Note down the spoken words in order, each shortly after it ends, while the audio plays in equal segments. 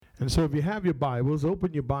And so if you have your Bibles,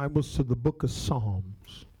 open your Bibles to the book of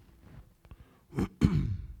Psalms.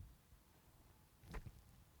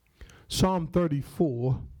 Psalm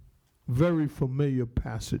 34, very familiar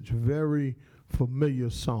passage, very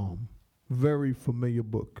familiar psalm, very familiar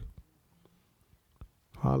book.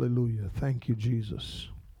 Hallelujah. Thank you, Jesus.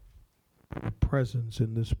 Your presence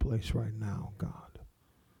in this place right now, God.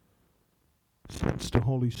 Sense the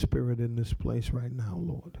Holy Spirit in this place right now,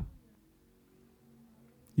 Lord.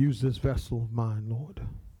 Use this vessel of mine, Lord.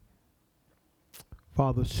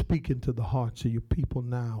 Father, speak into the hearts of your people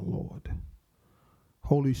now, Lord.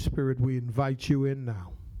 Holy Spirit, we invite you in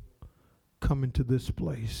now. Come into this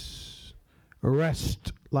place.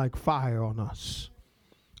 Rest like fire on us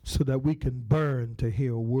so that we can burn to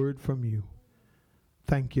hear a word from you.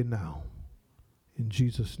 Thank you now. In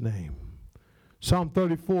Jesus' name. Psalm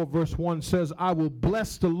 34 verse 1 says, I will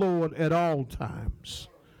bless the Lord at all times.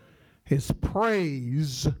 His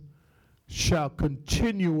praise shall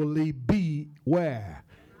continually be where?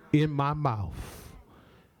 In my mouth.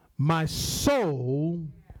 My soul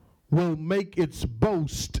will make its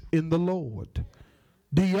boast in the Lord.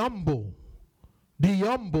 The humble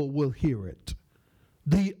will hear it.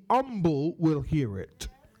 The humble will hear it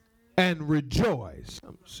and rejoice.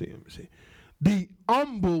 Let me see. The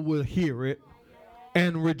humble will hear it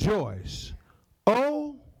and rejoice.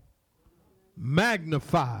 Oh,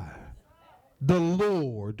 magnify the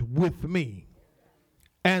Lord with me,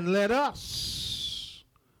 and let us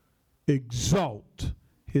exalt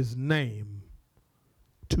his name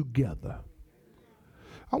together.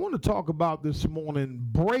 I want to talk about this morning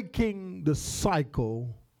breaking the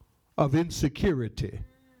cycle of insecurity.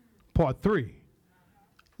 Part 3,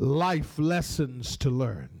 life lessons to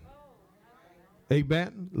learn.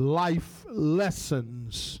 Amen. Life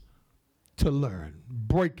lessons to learn.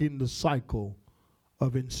 Breaking the cycle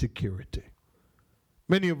of insecurity.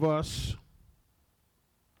 Many of us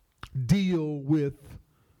deal with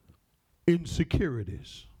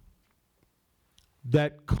insecurities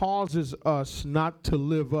that causes us not to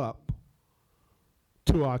live up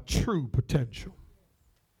to our true potential.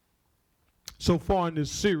 So far in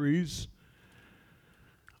this series,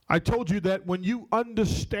 I told you that when you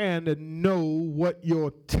understand and know what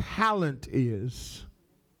your talent is,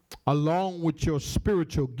 along with your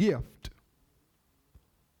spiritual gift,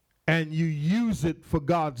 and you use it for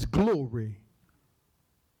God's glory,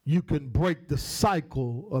 you can break the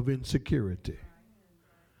cycle of insecurity.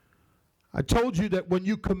 I told you that when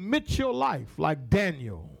you commit your life like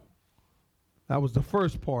Daniel, that was the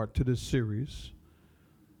first part to this series,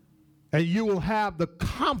 and you will have the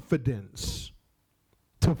confidence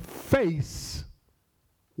to face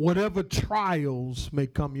whatever trials may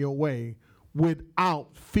come your way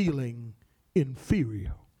without feeling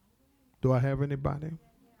inferior. Do I have anybody?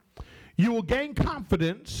 You will gain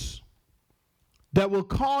confidence that will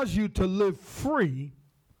cause you to live free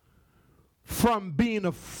from being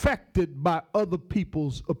affected by other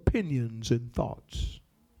people's opinions and thoughts.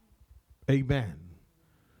 Amen.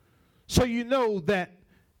 So you know that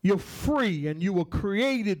you're free and you were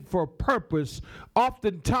created for a purpose.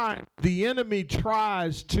 Oftentimes, the enemy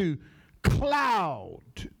tries to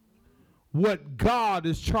cloud what God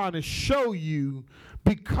is trying to show you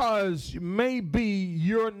because maybe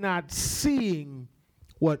you're not seeing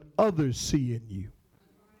what others see in you.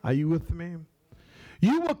 Are you with me?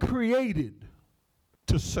 You were created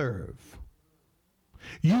to serve.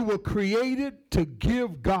 You were created to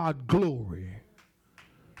give God glory.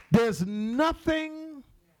 There's nothing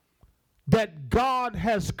that God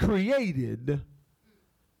has created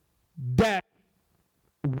that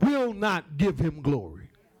will not give him glory.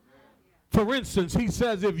 For instance, he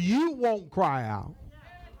says, if you won't cry out,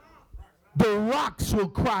 the rocks will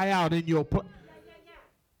cry out in your place.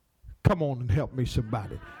 Come on and help me,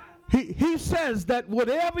 somebody. He says that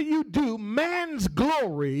whatever you do, man's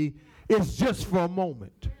glory is just for a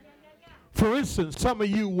moment. For instance, some of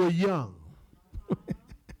you were young.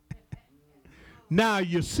 Now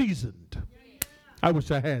you're seasoned. I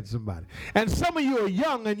wish I had somebody. And some of you are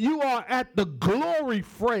young and you are at the glory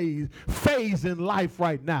phase in life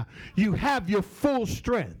right now. You have your full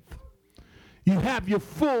strength. You have your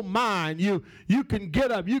full mind. You can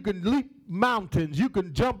get up. You can leap mountains. You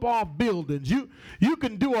can jump off buildings. You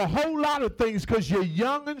can do a whole lot of things because you're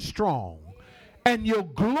young and strong. And your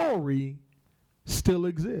glory still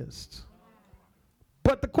exists.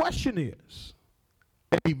 But the question is,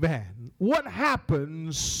 amen, what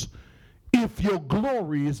happens if your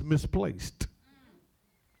glory is misplaced?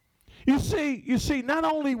 You see, not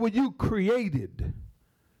only were you created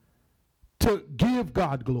to give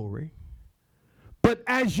God glory, but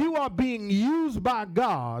as you are being used by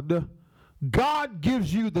God, God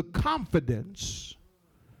gives you the confidence,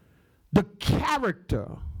 the character,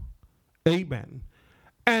 amen,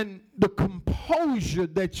 and the composure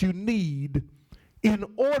that you need in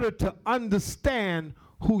order to understand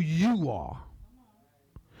who you are.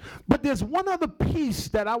 But there's one other piece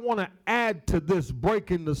that I want to add to this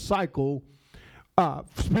breaking the cycle,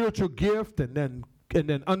 spiritual gift, and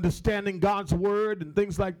then understanding God's word and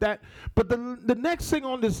things like that. But the next thing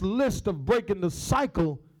on this list of breaking the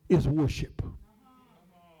cycle is worship.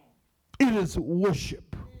 It is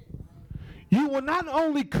worship. You were not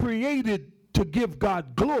only created to give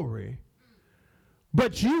God glory,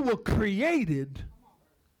 but you were created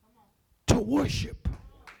to worship.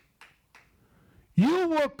 You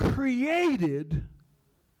were created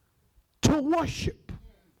to worship.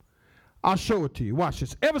 I'll show it to you. Watch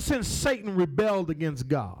this. Ever since Satan rebelled against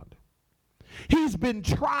God, he's been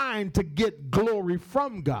trying to get glory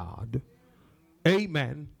from God,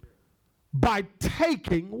 amen, by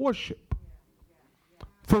taking worship.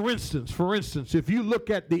 For instance, if you look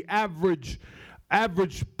at the average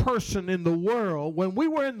person in the world, when we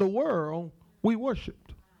were in the world, we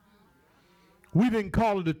worshiped. We didn't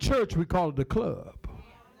call it a church, we called it a club.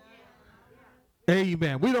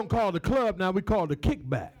 Amen. We don't call it a club now, we call it a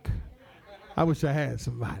kickback. I wish I had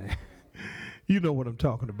somebody. You know what I'm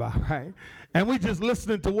talking about, right? And we just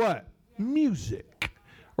listening to what? Music,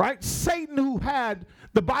 right? Satan, who had,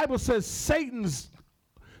 the Bible says Satan's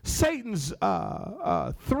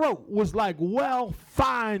throat was like well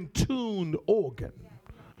fine-tuned organ,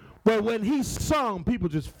 where when he sung, people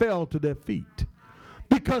just fell to their feet.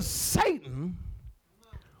 Because Satan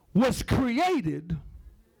was created,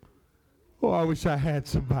 oh, I wish I had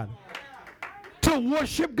somebody, to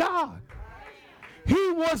worship God.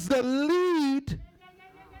 He was the lead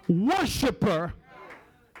worshiper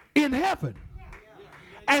in heaven.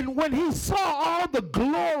 And when he saw all the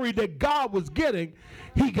glory that God was getting,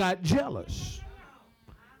 he got jealous.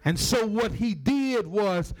 And so what he did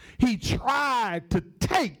was he tried to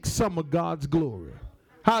take some of God's glory.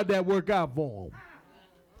 How'd that work out for him?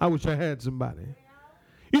 I wish I had somebody.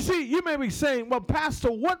 You see, you may be saying, well,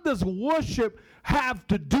 Pastor, what does worship have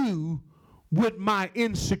to do with my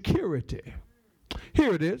insecurity?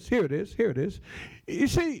 Here it is. You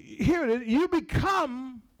see, here it is. You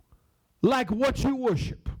become like what you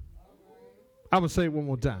worship. I will say it one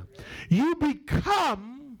more time. You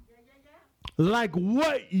become like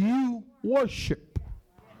what you worship.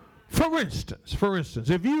 For instance,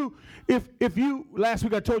 if you last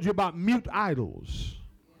week I told you about mute idols.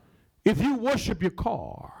 If you worship your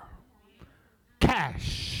car,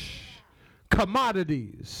 cash,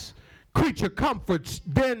 commodities, creature comforts,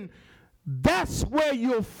 then that's where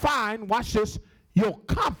you'll find, watch this, your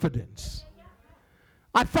confidence.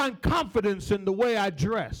 I find confidence in the way I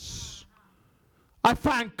dress. I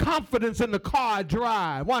find confidence in the car I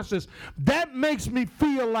drive. Watch this. That makes me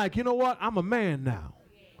feel like, you know what, I'm a man now.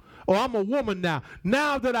 Or I'm a woman now.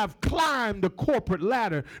 Now that I've climbed the corporate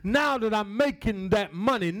ladder, now that I'm making that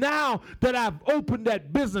money, now that I've opened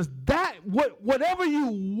that business, that whatever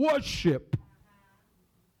you worship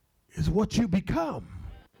is what you become.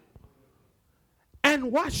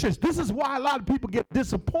 And watch this. This is why a lot of people get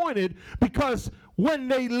disappointed, because when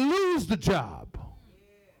they lose the job,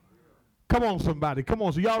 come on somebody, come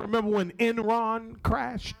on. So y'all remember when Enron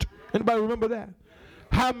crashed? Anybody remember that?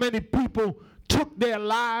 How many people took their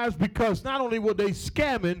lives because not only were they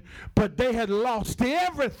scamming, but they had lost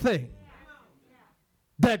everything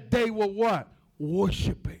that they were what?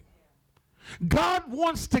 Worshiping. God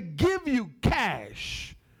wants to give you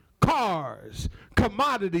cash, cars,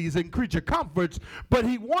 commodities, and creature comforts, but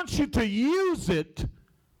he wants you to use it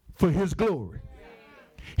for his glory.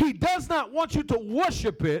 He does not want you to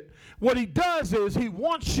worship it. What he does is he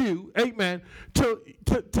wants you, amen,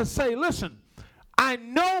 to say, listen, I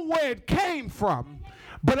know where it came from,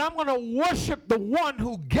 but I'm going to worship the one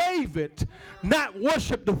who gave it, not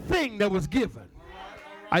worship the thing that was given.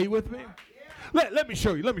 Are you with me? Let me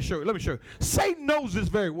show you. Satan knows this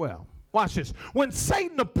very well. Watch this. When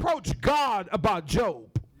Satan approached God about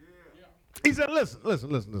Job, he said,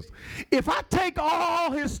 listen. If I take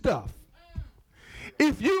all his stuff,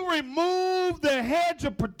 if you remove the hedge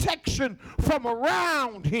of protection from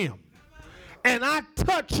around him, and I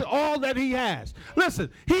touch all that he has.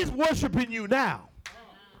 Listen, he's worshiping you now.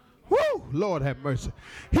 Woo, Lord have mercy.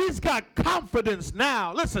 He's got confidence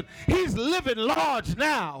now. Listen, he's living large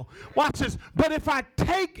now. Watch this. But if I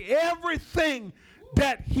take everything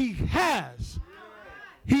that he has,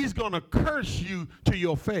 he's going to curse you to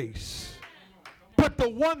your face. But the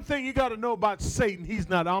one thing you got to know about Satan, he's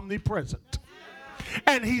not omnipresent.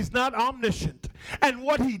 And he's not omniscient. And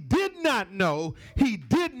what he did not know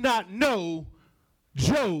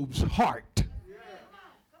Job's heart.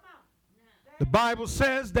 The Bible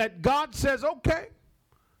says that God says, okay,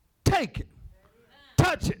 take it,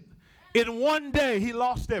 touch it. In one day, he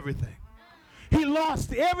lost everything. He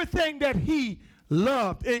lost everything that he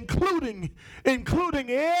loved, including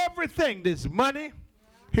everything, this money,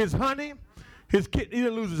 his honey, his kid. He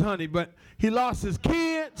didn't lose his honey, but he lost his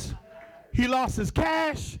kids. He lost his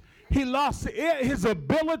cash. He lost his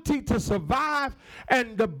ability to survive.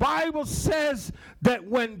 And the Bible says that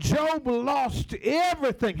when Job lost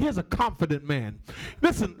everything, here's a confident man.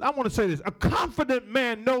 Listen, I want to say this. A confident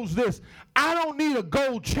man knows this. I don't need a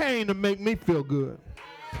gold chain to make me feel good.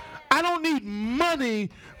 I don't need money,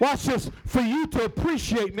 watch this, for you to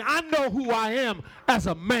appreciate me. I know who I am as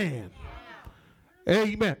a man.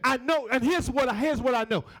 Amen. I know, and here's what I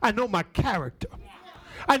know. I know my character.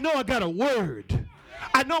 I know I got a word.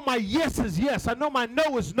 I know my yes is yes. I know my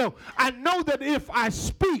no is no. I know that if I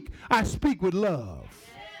speak with love.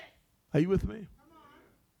 Are you with me?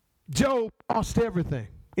 Job lost everything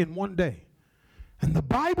in one day. And the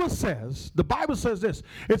Bible says this.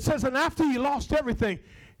 It says, and after he lost everything,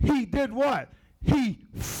 he did what? He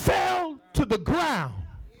fell to the ground.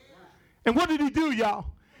 And what did he do, y'all?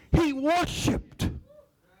 He worshiped.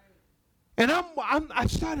 And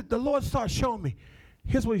the Lord started showing me.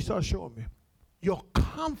 Here's what he started showing me. Your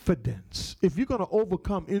confidence, if you're going to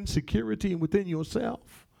overcome insecurity within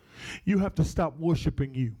yourself, you have to stop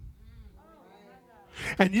worshiping you.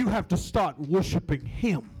 And you have to start worshiping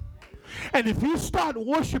him. And if you start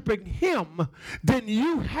worshiping him, then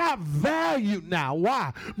you have value now.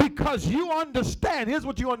 Why? Because you understand. Here's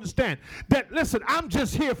what you understand. That, listen, I'm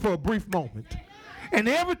just here for a brief moment. And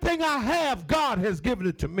everything I have, God has given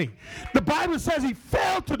it to me. The Bible says he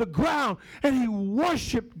fell to the ground and he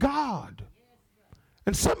worshiped God.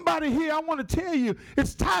 And somebody here, I want to tell you,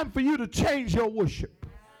 it's time for you to change your worship.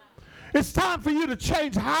 It's time for you to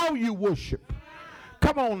change how you worship.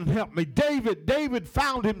 Come on and help me. David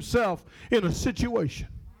found himself in a situation.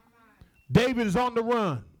 David is on the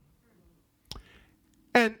run.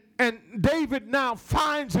 And David now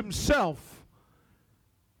finds himself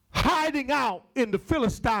hiding out in the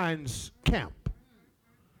Philistines' camp.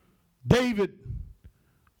 David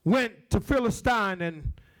went to Philistine,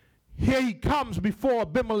 and here he comes before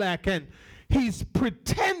Abimelech, and he's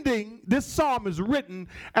pretending. This psalm is written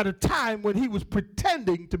at a time when he was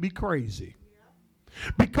pretending to be crazy.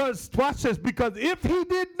 Because, watch this, because if he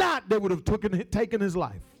did not, they would have taken his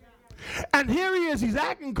life. And here he is, he's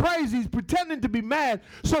acting crazy, he's pretending to be mad,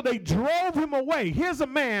 so they drove him away. Here's a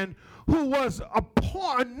man who was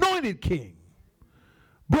anointed king,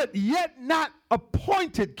 but yet not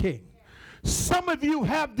appointed king. Some of you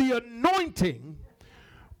have the anointing,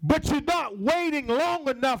 but you're not waiting long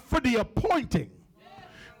enough for the appointing.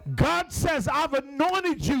 God says, I've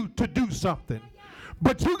anointed you to do something.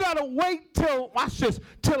 But you got to wait till, watch this,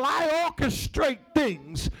 till I orchestrate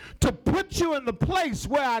things to put you in the place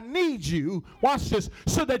where I need you, watch this,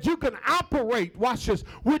 so that you can operate, watch this,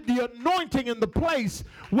 with the anointing in the place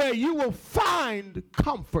where you will find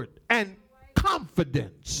comfort and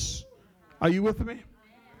confidence. Are you with me?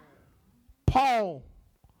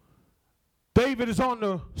 David is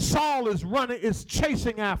Saul is running, is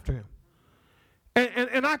chasing after him.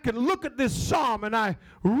 And I can look at this psalm and I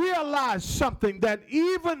realize something, that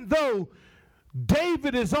even though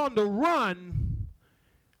David is on the run,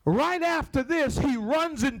 right after this, he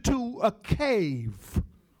runs into a cave.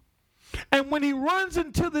 And when he runs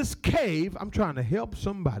into this cave, I'm trying to help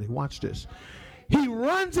somebody, watch this. He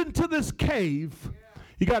runs into this cave.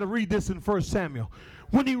 You got to read this in 1 Samuel.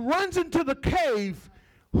 When he runs into the cave,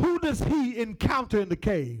 who does he encounter in the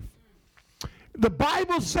cave? The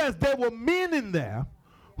Bible says there were men in there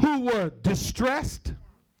who were distressed,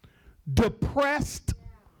 depressed,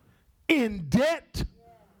 in debt.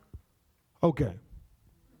 Okay.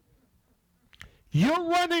 You're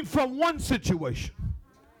running from one situation.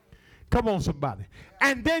 Come on, somebody.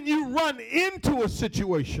 And then you run into a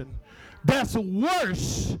situation that's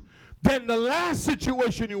worse than the last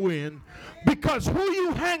situation you were in, because who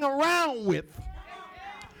you hang around with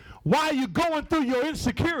while you're going through your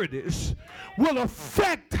insecurities will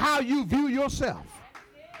affect how you view yourself.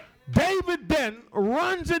 David then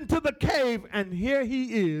runs into the cave, and here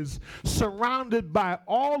he is surrounded by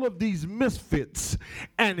all of these misfits,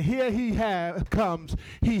 and here he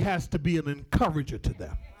has to be an encourager to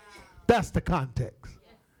them. That's the context.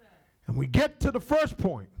 And we get to the first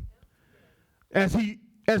point. As he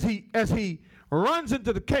runs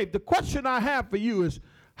into the cave, the question I have for you is,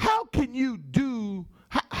 how can you do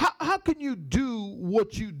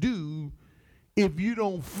what you do if you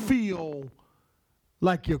don't feel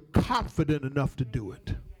like you're confident enough to do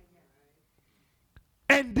it.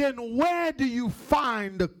 And then where do you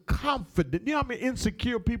find the confidence? You know how many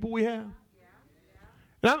insecure people we have?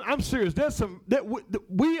 And I'm serious. There's some that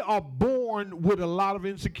we are born with a lot of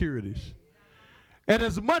insecurities. And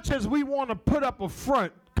as much as we want to put up a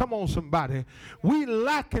front, come on somebody, we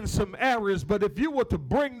lack in some areas, but if you were to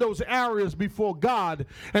bring those areas before God,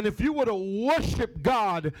 and if you were to worship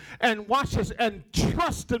God and watch us and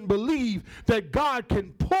trust and believe that God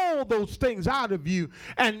can pull those things out of you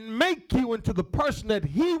and make you into the person that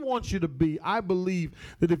he wants you to be, I believe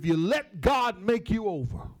that if you let God make you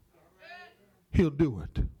over, he'll do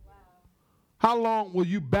it. How long will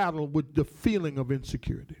you battle with the feeling of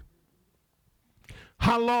insecurity?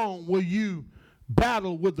 How long will you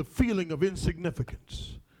battle with the feeling of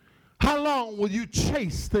insignificance? How long will you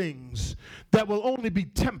chase things that will only be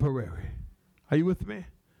temporary? Are you with me?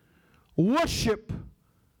 Worship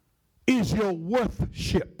is your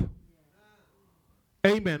worthship.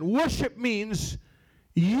 Amen. Worship means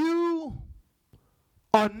you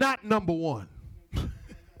are not number one.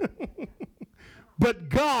 But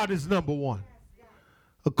God is number one.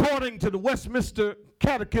 According to the Westminster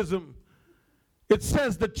Catechism, it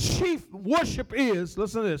says the chief worship is,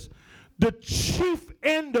 listen to this, the chief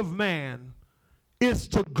end of man is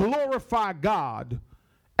to glorify God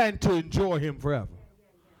and to enjoy him forever.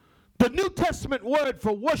 The New Testament word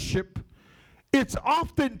for worship, it's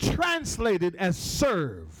often translated as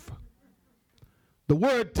serve. The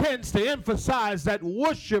word tends to emphasize that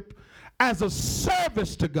worship as a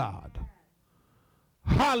service to God.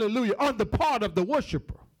 Hallelujah. On the part of the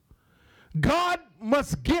worshiper. God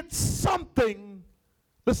must get something,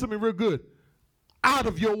 listen to me real good, out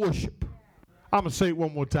of your worship. I'm going to say it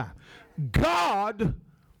one more time. God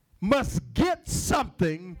must get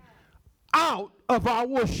something out of our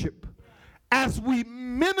worship as we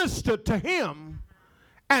minister to him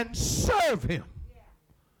and serve him.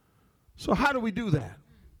 So how do we do that?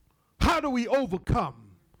 How do we overcome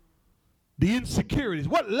the insecurities?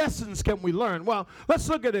 What lessons can we learn? Well, let's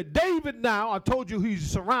look at it. David now, I told you he's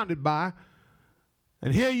surrounded by,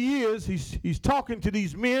 and here he is. He's talking to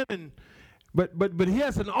these men, and but he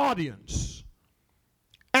has an audience.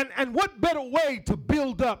 And what better way to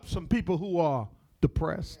build up some people who are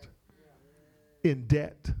depressed, in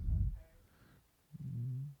debt,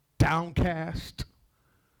 downcast,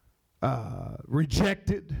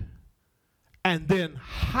 rejected, and then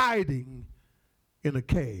hiding in a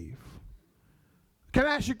cave. Can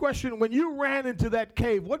I ask you a question? When you ran into that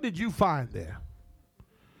cave, what did you find there?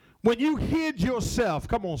 When you hid yourself,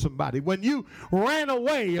 come on somebody, when you ran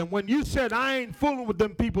away and when you said, I ain't fooling with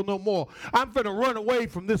them people no more, I'm finna run away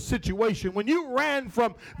from this situation. When you ran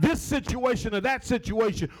from this situation or that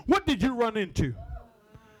situation, what did you run into?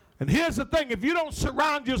 And here's the thing, if you don't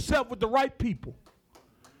surround yourself with the right people,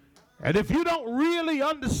 and if you don't really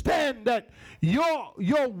understand that your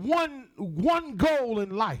one goal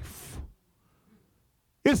in life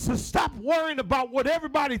is to stop worrying about what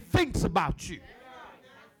everybody thinks about you.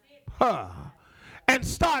 And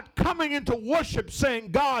start coming into worship saying,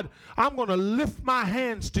 God, I'm going to lift my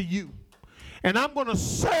hands to you. And I'm going to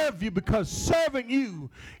serve you because serving you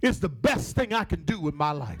is the best thing I can do in my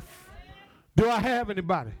life. Do I have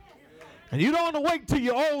anybody? And you don't want to wait till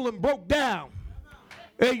you're old and broke down.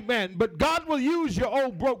 Amen. But God will use your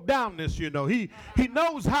old broke downness, you know. He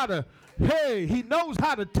knows how to, he knows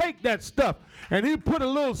how to take that stuff and he'll put a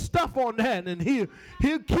little stuff on that and he'll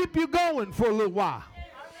keep you going for a little while.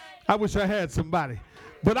 I wish I had somebody.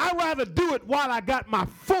 But I'd rather do it while I got my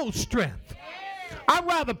full strength. I'd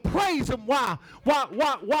rather praise him while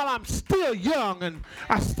I'm still young and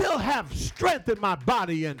I still have strength in my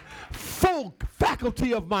body and full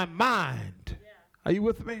faculty of my mind. Are you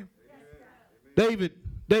with me?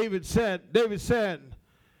 David said,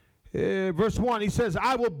 verse 1, he says,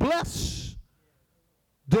 I will bless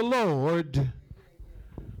the Lord.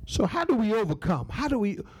 So how do we overcome? How do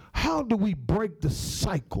we break the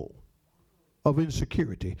cycle of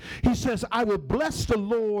insecurity? He says, I will bless the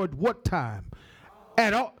Lord what time?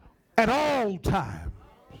 At all times.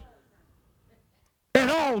 At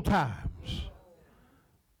all times.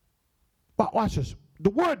 Watch this.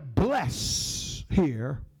 The word bless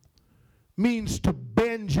here means to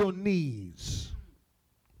bend your knees.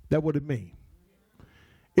 That's what it means.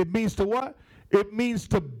 It means to what? It means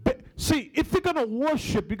to see, if you're going to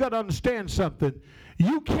worship, you got to understand something.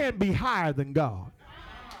 You can't be higher than God.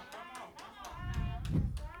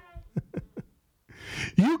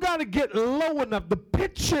 You got to get low enough. The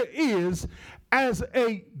picture is as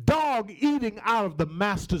a dog eating out of the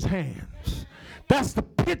master's hands. That's the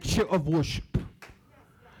picture of worship.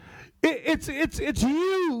 It's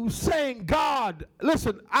you saying, God,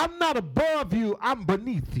 listen, I'm not above you, I'm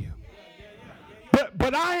beneath you.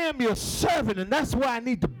 But I am your servant, and that's where I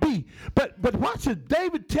need to be. But watch it.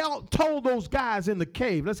 David told those guys in the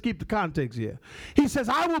cave. Let's keep the context here. He says,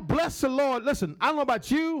 I will bless the Lord. Listen, I don't know about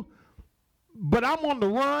you, but I'm on the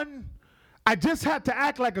run. I just had to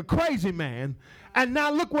act like a crazy man, and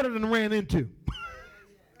now look what I done ran into.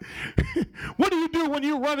 What do you do when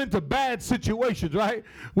you run into bad situations, right?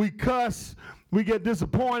 We cuss, we get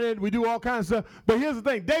disappointed, we do all kinds of stuff. But here's the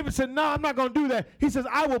thing. David said, no, I'm not going to do that. He says,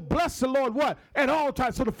 I will bless the Lord what? At all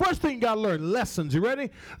times. So the first thing you got to learn, lessons. You ready?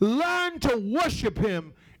 Learn to worship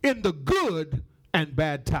him in the good and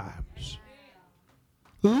bad times.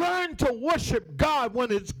 Learn to worship God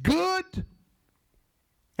when it's good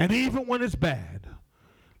and even when it's bad.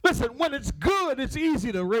 Listen, when it's good, it's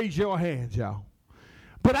easy to raise your hands, y'all.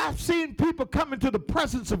 But I've seen people come into the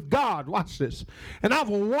presence of God, watch this, and I've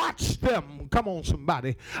watched them, come on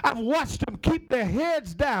somebody, I've watched them keep their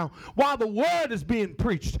heads down while the word is being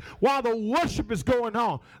preached, while the worship is going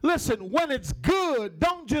on. Listen, when it's good,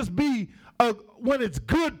 don't just be a when it's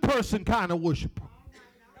good person kind of worshiper.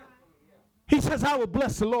 He says, I will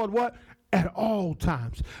bless the Lord, what? At all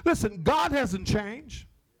times. Listen, God hasn't changed.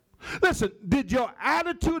 Listen, did your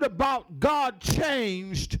attitude about God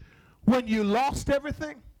changed when you lost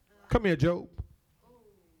everything? Come here, Job.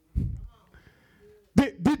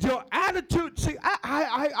 Did your attitude, see,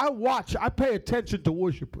 I watch, I pay attention to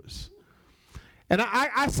worshipers. And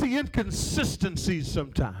I see inconsistencies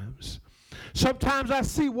sometimes. Sometimes I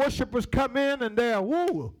see worshipers come in and they're,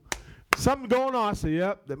 woo, something going on. I say,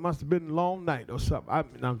 yep, that must have been a long night or something.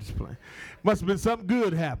 I'm just playing. Must have been something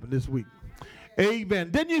good happened this week.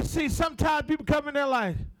 Amen. Then you see sometimes people come in there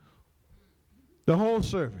like the whole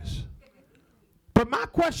service. But my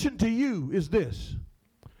question to you is this.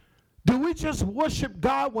 Do we just worship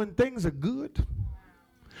God when things are good?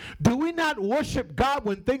 Do we not worship God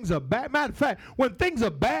when things are bad? Matter of fact, when things are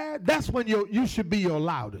bad, that's when you should be your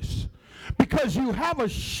loudest. Because you have a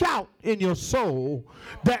shout in your soul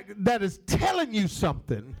that is telling you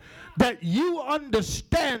something, that you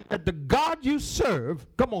understand that the God you serve,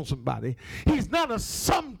 come on somebody, he's not a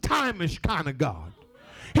sometime-ish kind of God.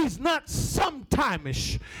 He's not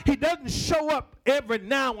sometime-ish. He doesn't show up every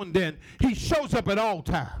now and then. He shows up at all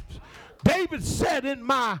times. David said, in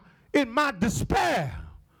my despair,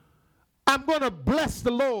 I'm going to bless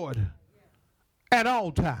the Lord at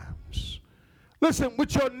all times. Listen,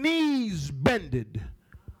 with your knees bended,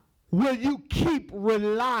 will you keep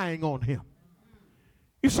relying on him?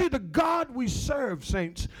 You see, the God we serve,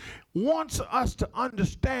 saints, wants us to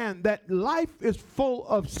understand that life is full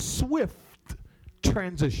of swift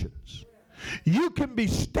transitions. You can be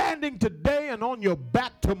standing today and on your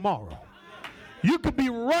back tomorrow. You could be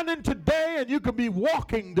running today and you could be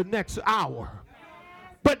walking the next hour.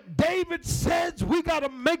 But David says we got to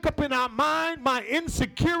make up in our mind my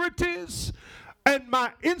insecurities, and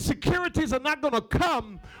my insecurities are not going to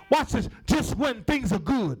come, watch this, just when things are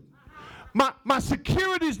good. My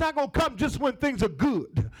security is not going to come just when things are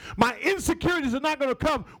good. My insecurities are not going to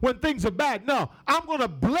come when things are bad. No, I'm going to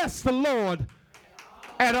bless the Lord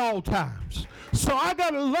at all times. So I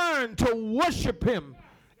got to learn to worship him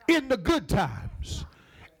in the good times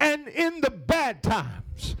and in the bad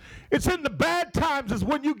times. It's in the bad times is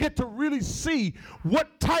when you get to really see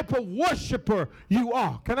what type of worshiper you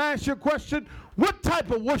are. Can I ask you a question? What type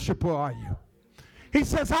of worshiper are you? He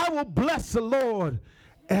says, I will bless the Lord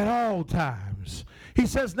at all times. He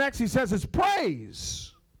says next, he says his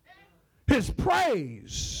praise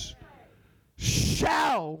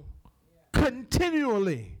shall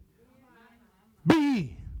continually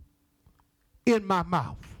be in my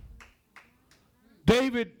mouth.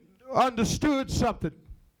 David understood something.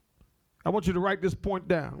 I want you to write this point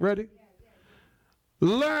down. Ready?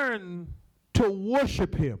 Learn to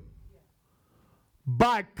worship him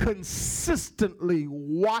by consistently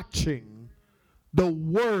watching the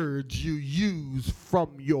words you use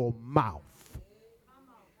from your mouth.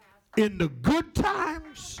 In the good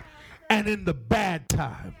times and in the bad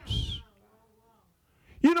times.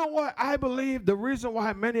 You know what? I believe the reason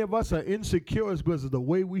why many of us are insecure is because of the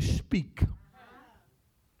way we speak.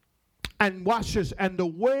 And watch this, and the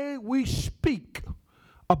way we speak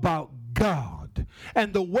about God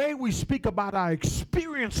and the way we speak about our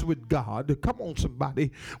experience with God, come on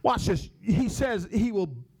somebody, watch this. He says he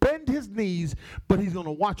will bend his knees, but he's going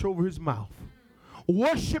to watch over his mouth.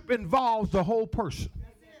 Worship involves the whole person.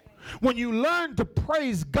 When you learn to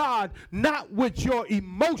praise God not with your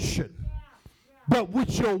emotion, but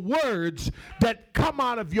with your words that come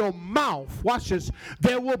out of your mouth, watch this,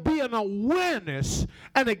 there will be an awareness,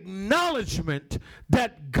 an acknowledgement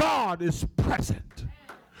that God is present.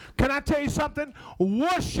 Can I tell you something?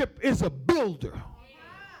 Worship is a builder.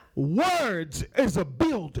 Words is a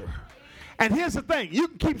builder. And here's the thing. You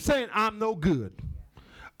can keep saying, I'm no good.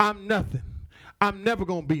 I'm nothing. I'm never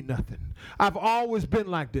going to be nothing. I've always been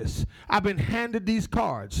like this. I've been handed these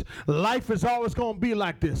cards. Life is always going to be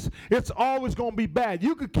like this. It's always going to be bad.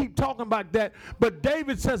 You could keep talking about that, but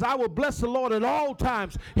David says, I will bless the Lord at all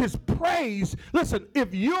times. His praise, listen,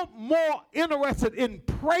 if you're more interested in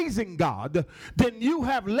praising God, then you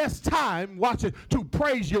have less time, watch it, to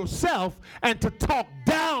praise yourself and to talk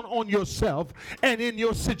down on yourself and in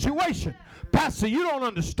your situation. Pastor, you don't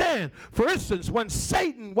understand. For instance, when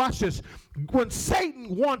Satan, watch this, when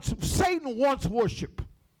Satan wants worship.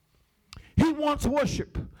 He wants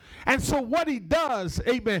worship. And so what he does,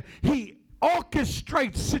 amen, he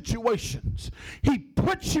orchestrates situations. He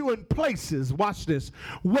puts you in places, watch this,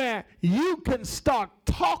 where you can start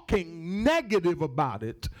talking negative about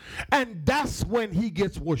it, and that's when he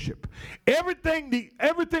gets worship. Everything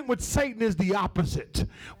with Satan is the opposite.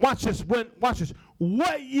 Watch this. Watch this.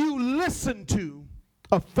 What you listen to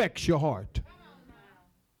affects your heart.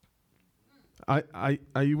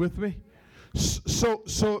 Are you with me?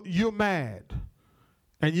 So you're mad,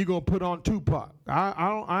 and you're gonna put on Tupac.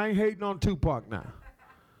 I ain't hating on Tupac now.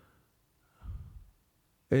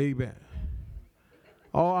 Amen.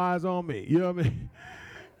 All eyes on me. You know what I mean?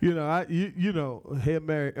 You know, Hail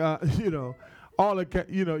Mary. All the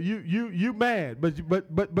you mad,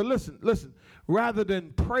 but listen. Rather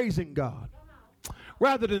than praising God,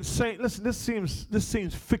 rather than saying, listen, this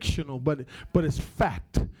seems fictional, but it's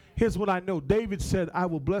fact. Here's what I know. David said, I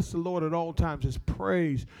will bless the Lord at all times. His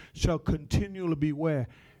praise shall continually be where?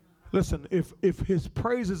 Listen, if his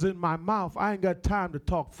praise is in my mouth, I ain't got time to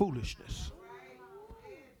talk foolishness.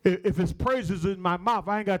 If his praise is in my mouth,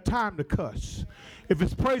 I ain't got time to cuss. If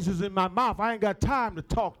his praise is in my mouth, I ain't got time to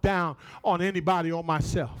talk down on anybody or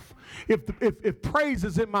myself. If praise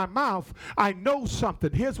is in my mouth, I know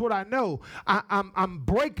something. Here's what I know. I'm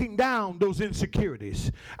breaking down those insecurities.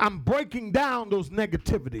 I'm breaking down those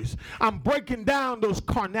negativities. I'm breaking down those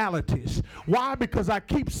carnalities. Why? Because I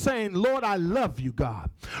keep saying, Lord, I love you, God.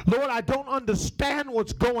 Lord, I don't understand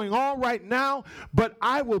what's going on right now, but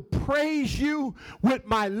I will praise you with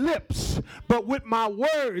my lips, but with my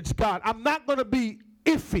words, God. I'm not going to be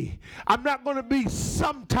iffy. I'm not going to be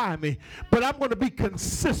sometimey, but I'm going to be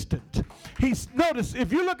consistent. Notice,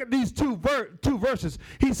 if you look at these two verses,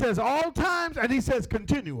 he says all times and he says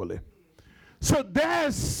continually. So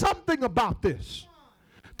there's something about this.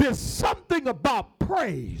 There's something about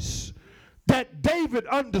praise that David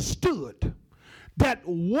understood, that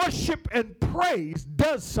worship and praise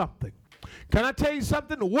does something. Can I tell you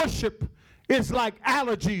something? Worship is like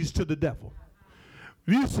allergies to the devil.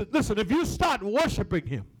 Listen, if you start worshiping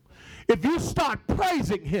him, if you start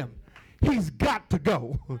praising him, he's got to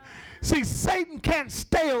go. See, Satan can't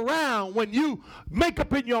stay around when you make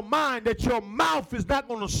up in your mind that your mouth is not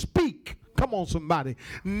going to speak. Come on, somebody.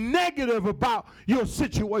 Negative about your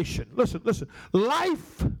situation. Listen.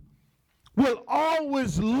 Life will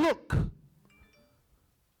always look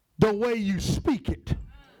the way you speak it.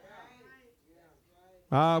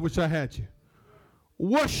 I wish I had you.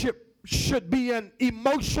 Worship should be an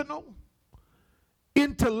emotional,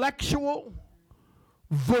 intellectual,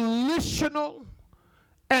 volitional,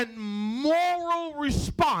 and moral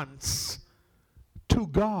response to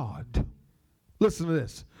God. Listen to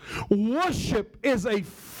this. Worship is a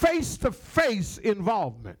face-to-face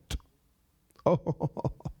involvement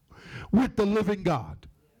with the living God.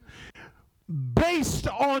 Based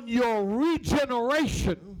on your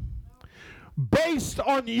regeneration, based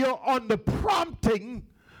on the prompting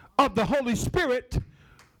of the Holy Spirit,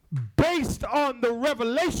 based on the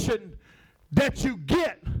revelation that you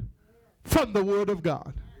get from the Word of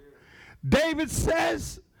God. David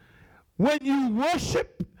says, when you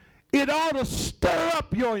worship, it ought to stir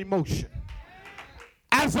up your emotion.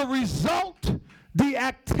 As a result, the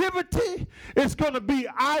activity is going to be,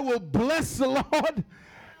 I will bless the Lord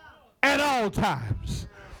at all times.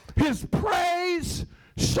 His praise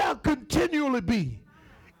shall continually be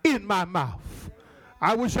in my mouth.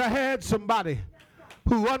 I wish I had somebody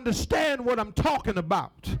who understand what I'm talking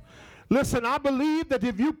about. Listen, I believe that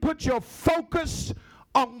if you put your focus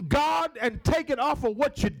on God and take it off of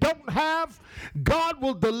what you don't have, God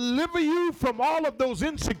will deliver you from all of those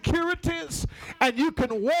insecurities, and you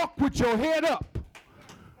can walk with your head up,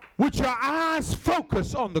 with your eyes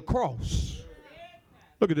focused on the cross.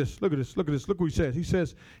 Look at this. Look at this. Look at this. Look what he says.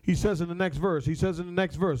 He says in the next verse.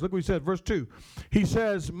 Look what he says, verse 2. He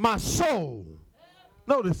says, my soul.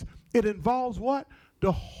 Notice, it involves what?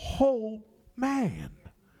 The whole man.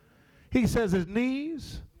 He says his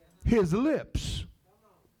knees, his lips.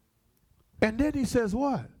 And then he says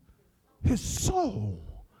what? His soul.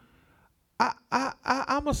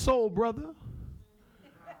 I'm a soul brother.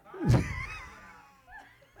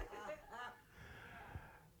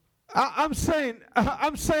 I'm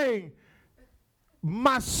saying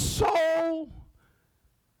my soul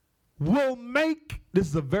will make, this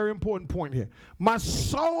is a very important point here. My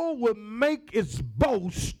soul will make its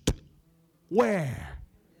boast where?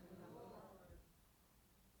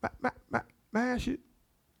 May I ask you?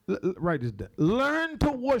 Write this down. Learn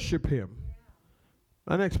to worship him.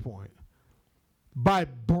 My next point. By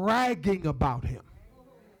bragging about him.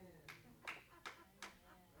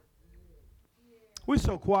 We're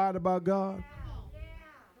so quiet about God.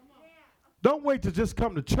 Don't wait to just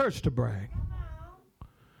come to church to brag.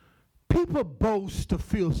 People boast to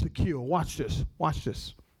feel secure. Watch this. Watch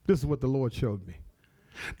this. This is what the Lord showed me.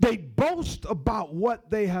 They boast about what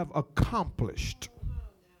they have accomplished,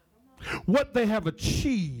 what they have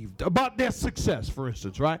achieved, about their success, for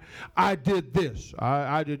instance, right? I did this.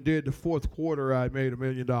 I did the fourth quarter, I made $1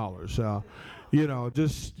 million.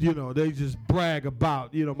 They just brag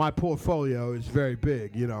about, my portfolio is very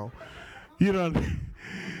big, they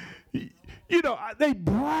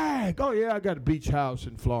brag. Oh, yeah, I got a beach house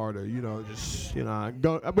in Florida,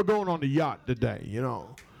 we're going on the yacht today,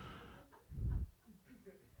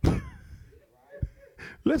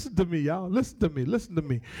 Listen to me, y'all. Listen to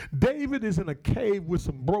me. David is in a cave with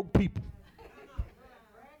some broke people.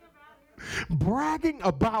 Bragging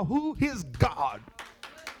about who? His God.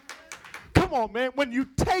 Come on, man. When you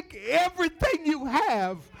take everything you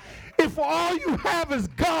have, if all you have is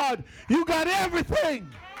God, you got everything.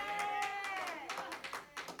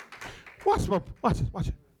 Watch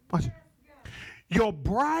it. You're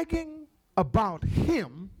bragging about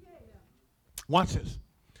him, watch this,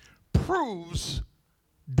 proves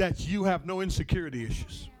that you have no insecurity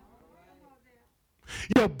issues.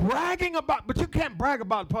 You're bragging about, but you can't brag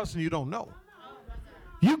about a person you don't know.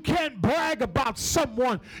 You can't brag about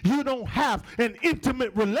someone you don't have an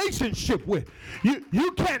intimate relationship with.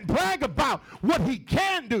 You can't brag about what he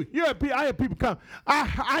can do. I have people come,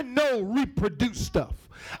 I know reproduce stuff.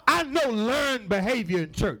 I know learn behavior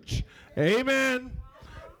in church. Amen.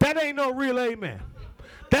 That ain't no real amen.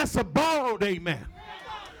 That's a borrowed amen.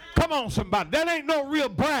 Come on, somebody. That ain't no real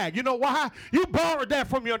brag. You know why? You borrowed that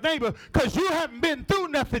from your neighbor because you haven't been through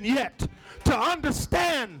nothing yet to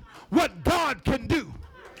understand what God can do.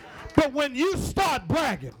 But when you start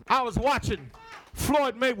bragging, I was watching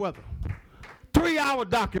Floyd Mayweather, 3-hour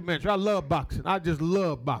documentary. I love boxing. I just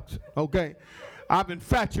love boxing, okay? I'm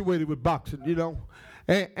infatuated with boxing,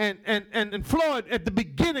 And Floyd, at the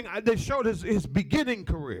beginning, they showed his beginning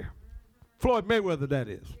career. Floyd Mayweather, that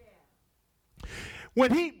is.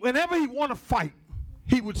 Whenever he won a fight,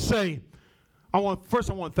 he would say, I want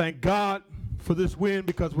to thank God for this win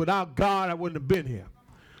because without God, I wouldn't have been here.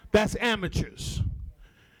 That's amateurs.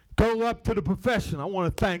 Go up to the professional. I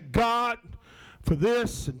want to thank God for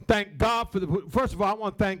this and thank God for first of all, I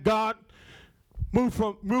want to thank God. Move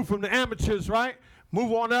from the amateurs, right?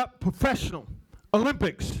 Move on up, professional.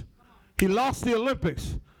 Olympics. He lost the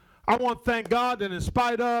Olympics. I want to thank God that in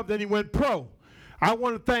spite of, then he went pro. I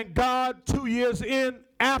want to thank God 2 years in.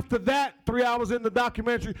 After that, 3 hours in the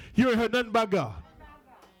documentary, you ain't heard nothing about God.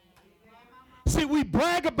 See, we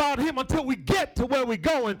brag about him until we get to where we're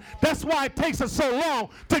going. That's why it takes us so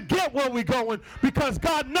long to get where we're going, because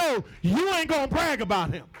God knows you ain't going to brag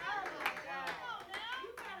about him.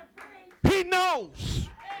 He knows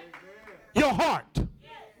your heart.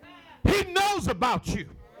 He knows about you.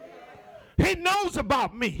 He knows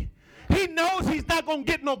about me. He knows he's not going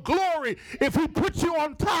to get no glory if he puts you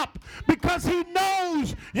on top, because he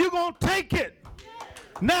knows you're going to take it.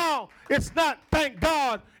 Now, it's not thank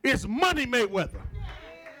God, it's money Mayweather.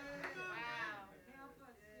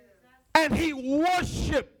 And he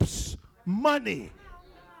worships money.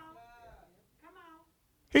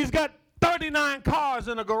 He's got 39 cars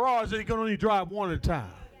in a garage that he can only drive one at a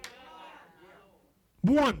time.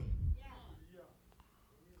 One.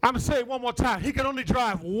 I'm going to say it one more time. He can only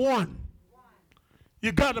drive one.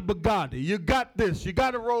 You got a Bugatti. You got this. You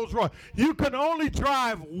got a Rolls Royce. You can only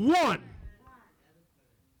drive one.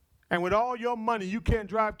 And with all your money, you can't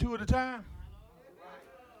drive two at a time?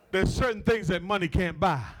 There's certain things that money can't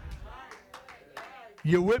buy.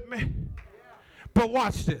 You with me? But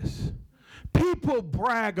watch this. People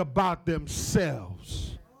brag about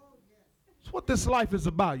themselves. That's what this life is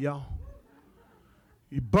about, y'all.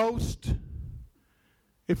 You boast.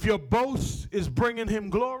 If your boast is bringing him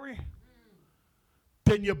glory,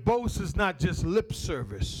 then your boast is not just lip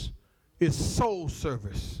service, it's soul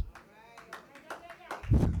service.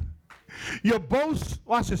 Your boast,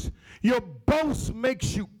 watch this, your boast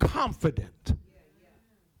makes you confident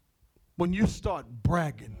when you start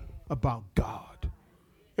bragging about God.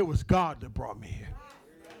 It was God that brought me here.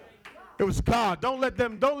 It was God. Don't let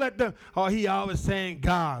them, oh, he always saying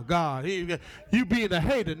God, God. You being a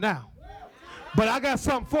hater now. But I got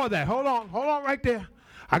something for that. Hold on right there.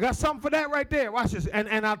 I got something for that right there. Watch this.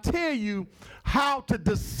 And I'll tell you how to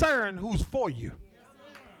discern who's for you.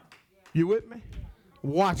 You with me?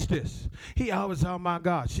 Watch this. He always talking about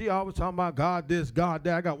God. She always talking about God this, God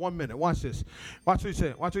that. I got 1 minute. Watch this. Watch what he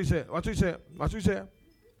said. Watch what he said. Watch what he said. Watch what he said.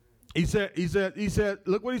 He said,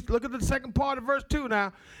 look at the second part of verse 2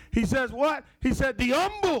 now. He says what? He said, the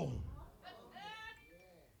humble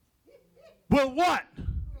will what?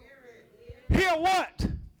 Hear what?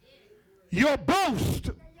 Your boast.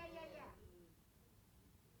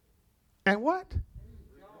 And what?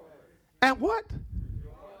 And what?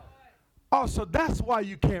 Oh, so that's why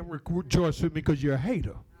you can't rejoice with me, because you're a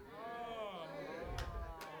hater.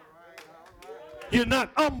 You're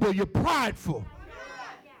not humble, you're prideful.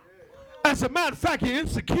 As a matter of fact, you're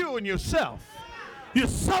insecure in yourself. You're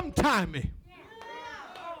sometimey.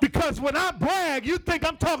 Because when I brag, you think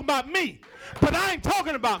I'm talking about me. But I ain't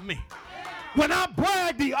talking about me. When I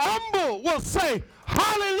brag, the humble will say,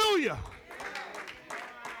 hallelujah.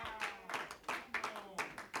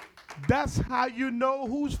 That's how you know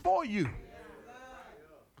who's for you.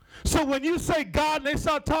 So when you say God and they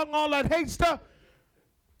start talking all that hate stuff,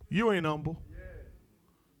 you ain't humble.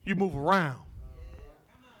 You move around.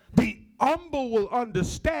 The humble will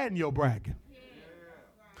understand your bragging.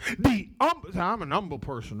 The humble, I'm an humble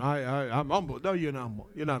person. I'm humble. No, you're not humble.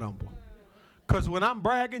 You're not humble. Because when I'm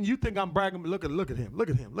bragging, you think I'm bragging, but look at him. Look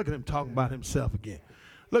at him. Look at him talking about himself again.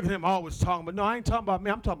 Look at him always talking, but no, I ain't talking about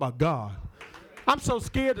me. I'm talking about God. I'm so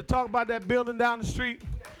scared to talk about that building down the street.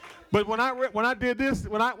 But when I did this,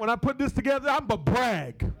 when I put this together, I'm going to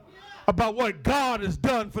brag about what God has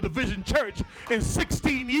done for the Vision Church in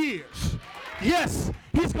 16 years. Yes,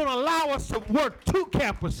 he's going to allow us to work 2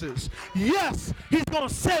 campuses. Yes, he's going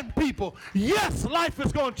to send people. Yes, life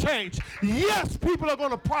is going to change. Yes, people are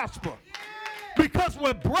going to prosper. Because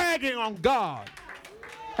we're bragging on God.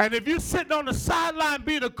 And if you're sitting on the sideline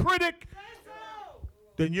being a critic,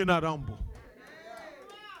 then you're not humble.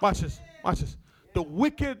 Watch this. Watch this. The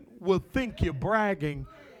wicked will think you're bragging,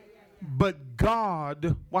 but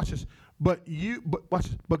God, watch this, but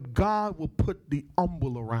God will put the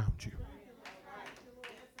humble around you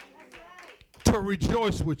to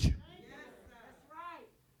rejoice with you.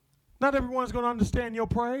 Not everyone's going to understand your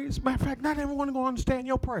praise. Matter of fact, not everyone's going to understand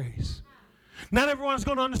your praise. Not everyone's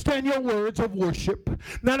going to understand your words of worship.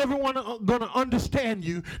 Not everyone is going to understand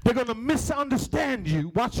you. They're going to misunderstand you.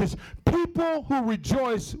 Watch this. People who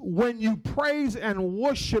rejoice when you praise and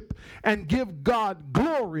worship and give God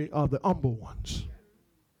glory are the humble ones.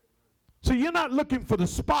 So you're not looking for the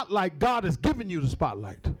spotlight. God has given you the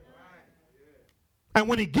spotlight. And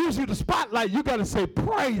when he gives you the spotlight, you got to say,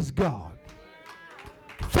 praise God.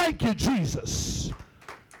 Thank you, Jesus.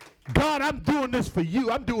 God, I'm doing this for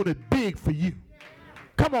you. I'm doing it big for you.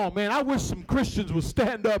 Come on, man. I wish some Christians would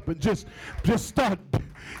stand up and just start.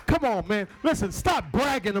 Come on, man. Listen, stop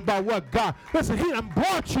bragging about what God. Listen, he done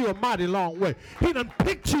brought you a mighty long way. He done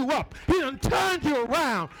picked you up. He done turned you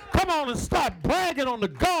around. Come on and start bragging on the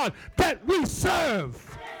God that we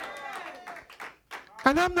serve.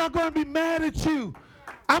 And I'm not going to be mad at you.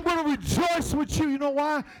 I'm going to rejoice with you. You know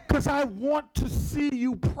why? Because I want to see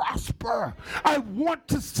you prosper. I want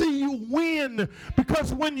to see you win.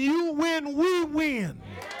 Because when you win, we win.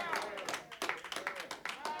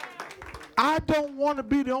 I don't want to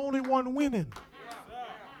be the only one winning.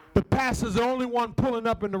 The pastor's the only one pulling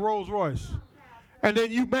up in the Rolls Royce. And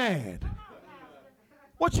then you mad.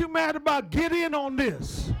 What you mad about? Get in on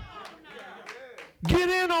this. Get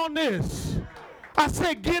in on this. I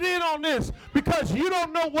said get in on this because you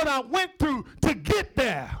don't know what I went through to get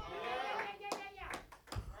there.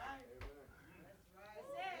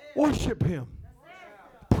 Worship him.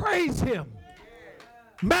 Praise him.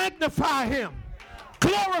 Magnify him.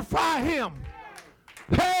 Glorify him.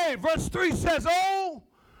 Hey, verse 3 says, oh,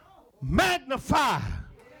 magnify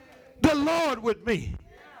the Lord with me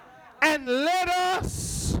and let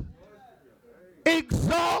us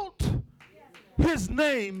exalt his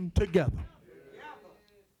name together.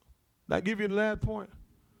 Did I give you the last point?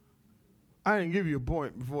 I didn't give you a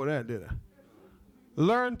point before that, did I?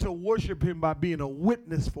 Learn to worship him by being a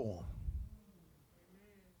witness for him.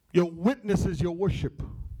 Your witness is your worship.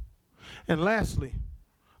 And lastly,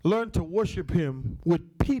 learn to worship him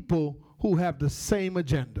with people who have the same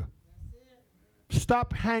agenda.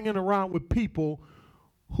 Stop hanging around with people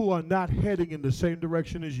who are not heading in the same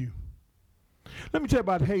direction as you. Let me tell you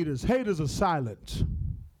about haters. Haters are silent.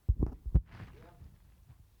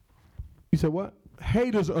 You said what?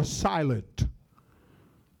 Haters are silent.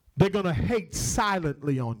 They're going to hate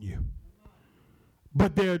silently on you.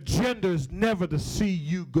 But their agenda is never to see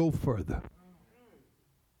you go further.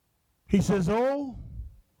 He says, oh,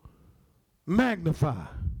 magnify.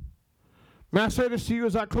 May I say this to you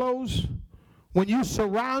as I close? When you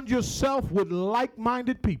surround yourself with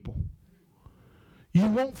like-minded people, you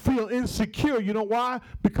won't feel insecure. You know why?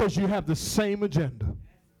 Because you have the same agenda.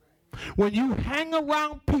 When you hang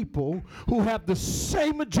around people who have the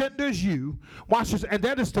same agenda as you, watch this, and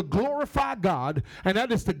that is to glorify God, and that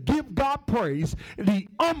is to give God praise, the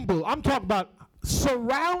humble, I'm talking about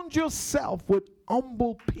surround yourself with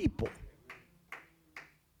humble people,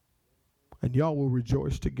 and y'all will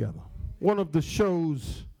rejoice together. One of the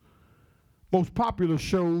shows, most popular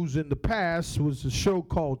shows in the past was a show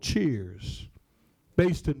called Cheers,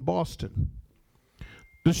 based in Boston.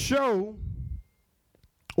 The show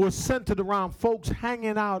was centered around folks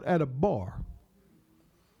hanging out at a bar.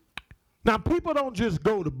 Now, people don't just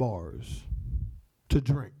go to bars to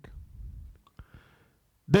drink.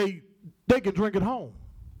 They can drink at home.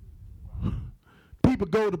 People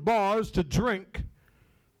go to bars to drink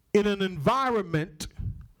in an environment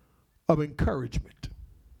of encouragement.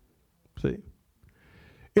 See?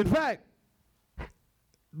 In fact,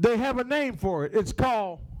 they have a name for it. It's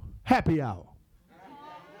called happy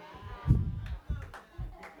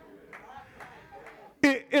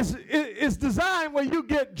hour.It's designed where you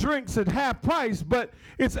get drinks at half price, but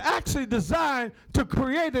it's actually designed to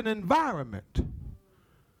create an environment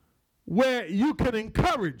where you can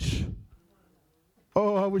encourage.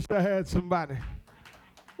 Oh, I wish I had somebody.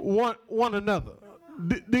 One another.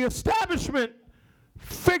 The establishment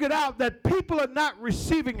figured out that people are not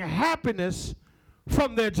receiving happiness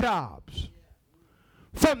from their jobs,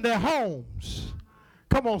 from their homes.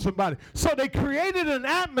 Come on, somebody. So they created an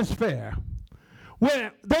atmosphere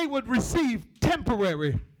where they would receive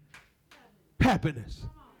temporary happiness.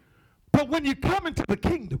 But when you come into the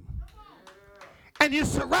kingdom and you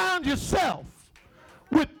surround yourself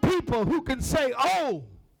with people who can say, oh,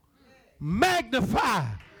 magnify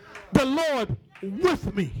the Lord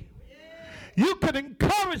with me, you can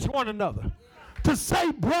encourage one another to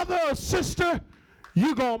say, brother or sister,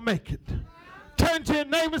 you're going to make it. Turn to your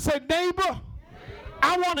neighbor and say, neighbor,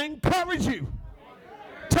 I want to encourage you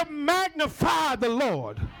to magnify the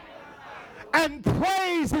Lord and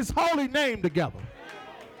praise his holy name together.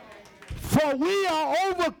 For we are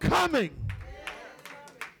overcoming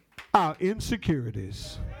our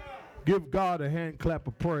insecurities. Give God a hand clap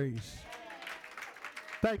of praise.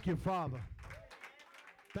 Thank you, Father.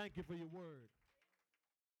 Thank you for your word.